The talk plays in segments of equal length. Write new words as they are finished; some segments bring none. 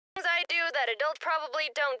Things I do that adults probably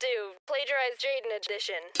don't do. Plagiarized Jaden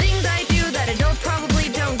edition. Things I do that adults probably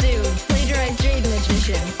don't do. Plagiarized Jaden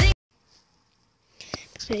edition.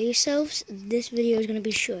 Prepare yourselves. This video is going to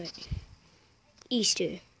be short.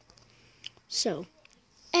 Easter. So,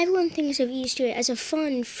 everyone thinks of Easter as a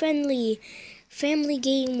fun, friendly family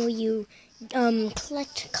game where you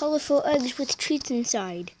collect colorful eggs with treats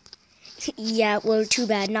inside. Yeah, well, too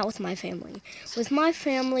bad, not with my family. With my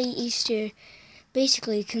family, Easter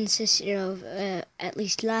basically consisted of, at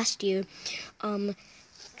least last year,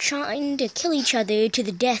 trying to kill each other to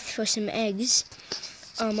the death for some eggs,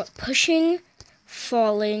 pushing,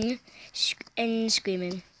 falling, and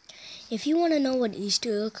screaming. If you want to know what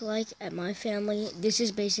Easter looked like at my family, this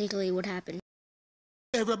is basically what happened.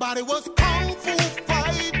 Everybody was kung fu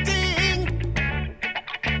fighting.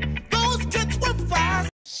 Those kids were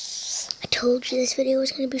fast. I told you this video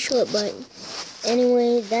was going to be short, but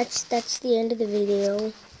anyway, that's the end of the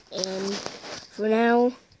video. And for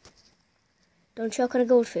now, don't choke on a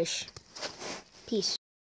goldfish. Peace.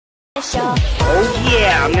 Oh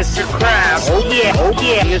yeah, Mr. Krabs. Oh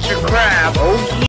yeah, Mr. Krabs. Oh yeah.